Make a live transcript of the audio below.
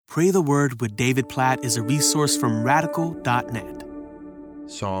Pray the Word with David Platt is a resource from radical.net.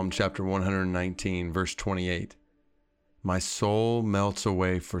 Psalm chapter 119, verse 28. My soul melts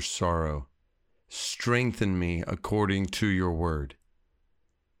away for sorrow. Strengthen me according to your word.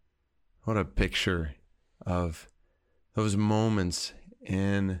 What a picture of those moments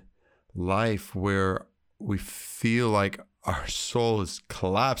in life where we feel like our soul is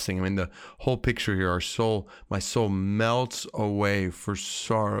collapsing. I mean, the whole picture here, my soul melts away for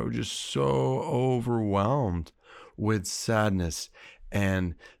sorrow, just so overwhelmed with sadness.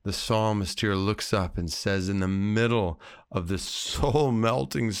 And the psalmist here looks up and says, in the middle of this soul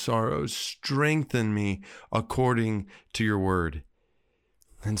melting sorrow, strengthen me according to your word.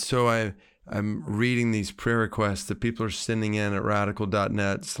 And so I'm reading these prayer requests that people are sending in at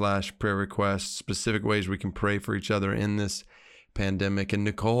radical.net/prayer requests, specific ways we can pray for each other in this pandemic. And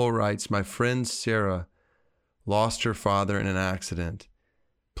Nicole writes, my friend Sarah lost her father in an accident.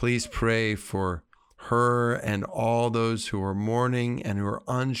 Please pray for her and all those who are mourning and who are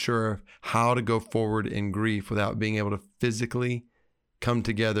unsure of how to go forward in grief without being able to physically come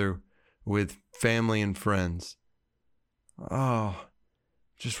together with family and friends. Oh,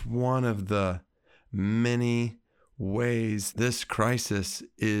 just one of the many ways this crisis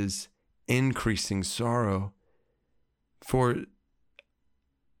is increasing sorrow.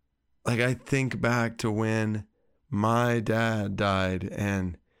 I think back to when my dad died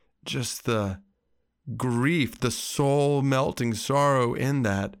and just the grief, the soul melting sorrow in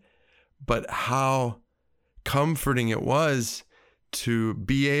that, but how comforting it was to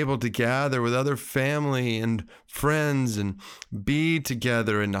be able to gather with other family and friends and be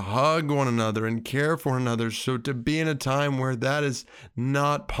together and to hug one another and care for one another. So to be in a time where that is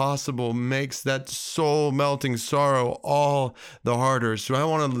not possible makes that soul melting sorrow all the harder. So I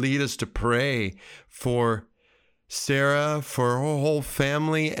want to lead us to pray for Sarah, for her whole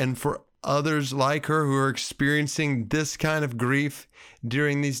family, and for others like her who are experiencing this kind of grief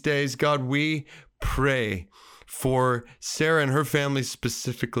during these days. God, we pray for Sarah and her family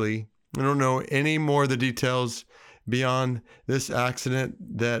specifically. I don't know any more of the details beyond this accident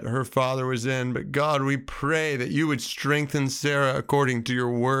that her father was in, but God, we pray that you would strengthen Sarah according to your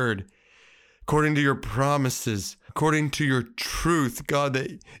word, according to your promises, according to your truth. God,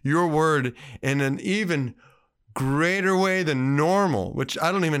 that your word in an even greater way than normal, which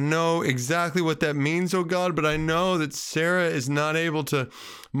I don't even know exactly what that means, oh God, but I know that Sarah is not able to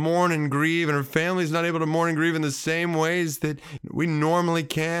mourn and grieve, and her family is not able to mourn and grieve in the same ways that we normally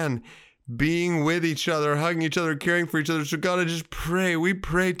can, being with each other, hugging each other, caring for each other. So God, I just pray, we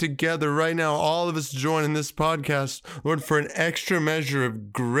pray together right now, all of us join in this podcast, Lord, for an extra measure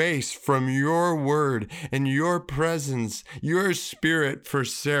of grace from your word and your presence, your spirit for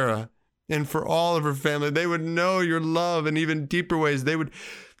Sarah and for all of her family. They would know your love in even deeper ways. They would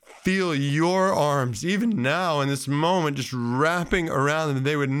feel your arms, even now in this moment, just wrapping around them.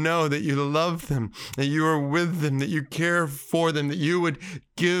 They would know that you love them, that you are with them, that you care for them, that you would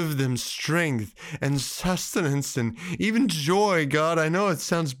give them strength and sustenance and even joy. God, I know it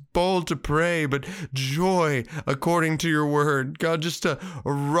sounds bold to pray, but joy according to your word. God, just a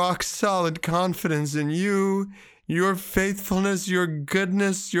rock solid confidence in you, your faithfulness, your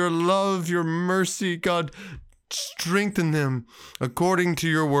goodness, your love, your mercy. God, strengthen them according to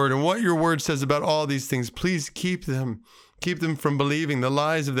your word and what your word says about all these things. Please keep them from believing the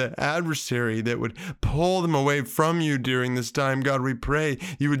lies of the adversary that would pull them away from you during this time. God, we pray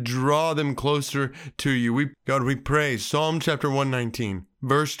you would draw them closer to you. God, we pray Psalm chapter 119,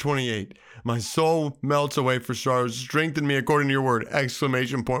 verse 28. My soul melts away for sorrow. Strengthen me according to your word. !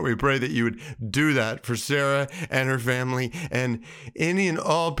 We pray that you would do that for Sarah and her family and any and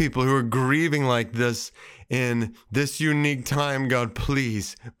all people who are grieving like this in this unique time. God,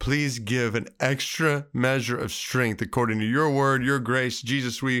 please give an extra measure of strength according to your word, your grace.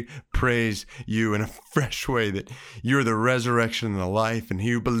 Jesus, we praise you in a fresh way that you're the resurrection and the life, and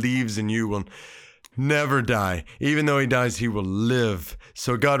he who believes in you will never die. Even though he dies, he will live.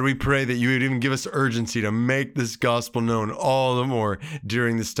 So God, we pray that you would even give us urgency to make this gospel known all the more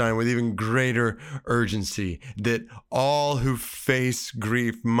during this time with even greater urgency, that all who face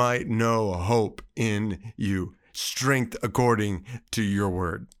grief might know hope in you, strength according to your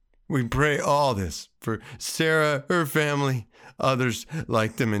word. We pray all this for Sarah, her family, others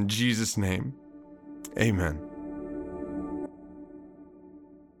like them, in Jesus' name. Amen.